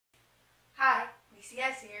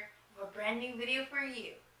LCS here with a brand new video for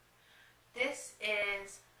you. This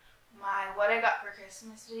is my what I got for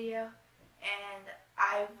Christmas video, and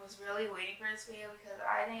I was really waiting for this video because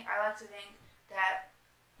I like to think that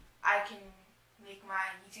I can make my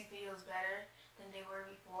YouTube videos better than they were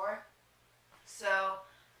before. So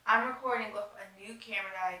I'm recording with a new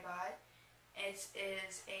camera that I got. It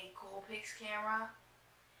is a Coolpix camera,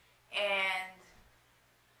 and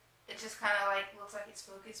it just kind of like looks like it's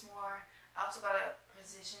focused more. I also got a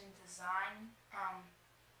precision design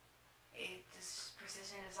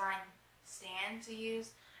stand to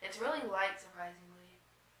use. It's really light, surprisingly,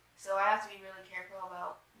 so I have to be really careful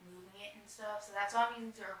about moving it and stuff. So that's what I'm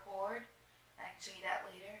using to record, and I can show you that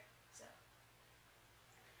later. So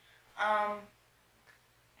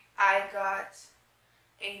I got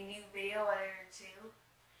a new video editor too.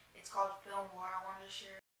 It's called Filmora.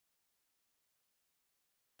 Wondershare.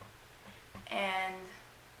 And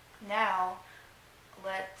now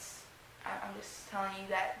I'm just telling you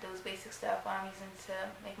that those basic stuff I'm using to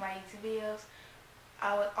make my YouTube videos.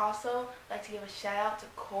 I would also like to give a shout out to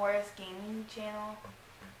Coras Channel.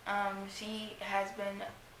 She has been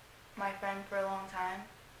my friend for a long time,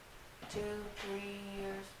 2-3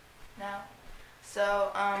 years now.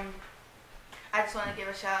 So I just want to give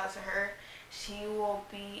a shout out to her. She will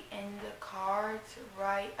be in the cards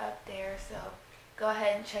right up there, so go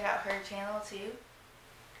ahead and check out her channel too.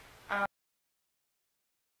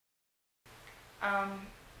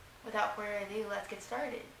 Without further ado, let's get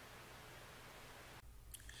started.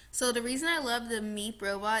 So the reason I love the Meep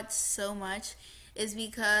robot so much is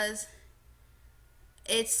because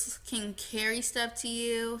it can carry stuff to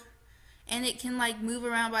you, and it can like move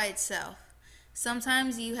around by itself.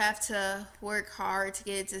 Sometimes you have to work hard to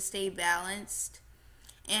get it to stay balanced.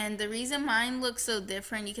 And the reason mine looks so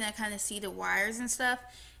different, you can kind of see the wires and stuff,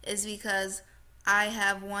 is because I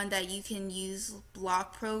have one that you can use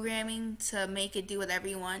block programming to make it do whatever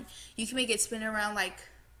you want. You can make it spin around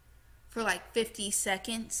for 50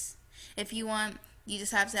 seconds. If you want, you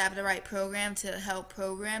just have to have the right program to help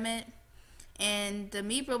program it. And the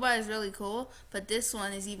Meep robot is really cool, but this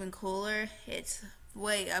one is even cooler. It's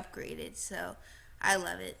way upgraded, so I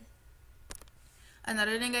love it.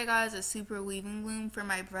 Another thing I got is a super weaving loom for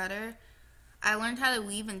my brother. I learned how to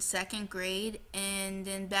weave in 2nd grade, and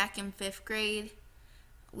then back in 5th grade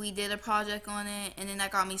we did a project on it, and then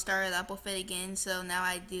that got me started up with it again, so now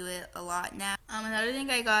I do it a lot now. Another thing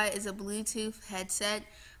I got is a Bluetooth headset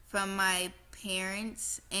from my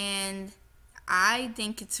parents, and I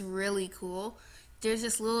think it's really cool. There's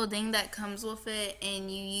this little thing that comes with it, and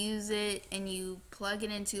you use it and you plug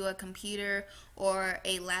it into a computer or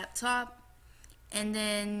a laptop, and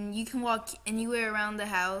then you can walk anywhere around the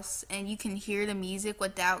house and you can hear the music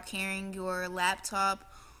without carrying your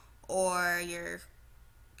laptop or your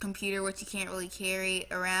computer, which you can't really carry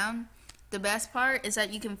around. The best part is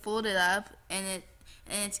that you can fold it up, and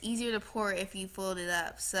it's easier to port if you fold it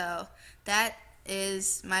up. So that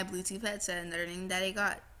is my Bluetooth headset, another thing that I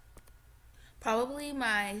got. Probably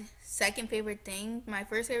my second favorite thing, my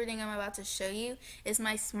first favorite thing I'm about to show you is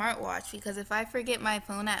my smartwatch, because if I forget my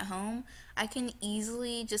phone at home, I can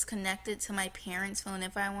easily just connect it to my parents' phone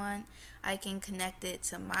if I want. I can connect it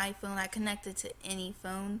to my phone. I connect it to any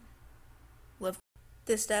phone.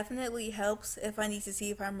 This definitely helps if I need to see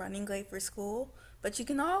if I'm running late for school, but you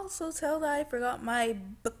can also tell that I forgot my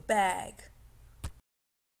book bag.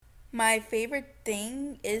 My favorite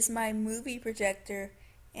thing is my movie projector,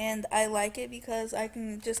 and I like it because I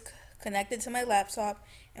can just connect it to my laptop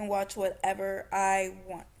and watch whatever I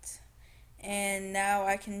want. And now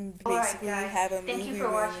I can basically have a movie room in my house. Thank you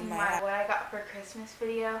for watching my what I got for Christmas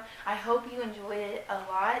video. I hope you enjoyed it a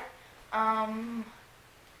lot.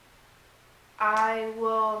 I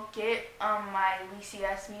will get my Lici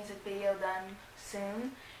music video done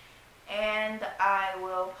soon, and I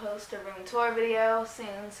will post a room tour video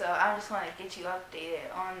soon, so I just want to get you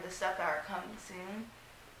updated on the stuff that are coming soon.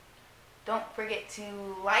 Don't forget to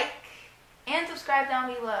like and subscribe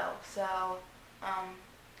down below. So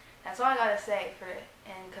that's all I gotta say for it,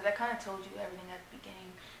 and because I kind of told you everything at the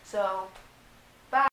beginning. So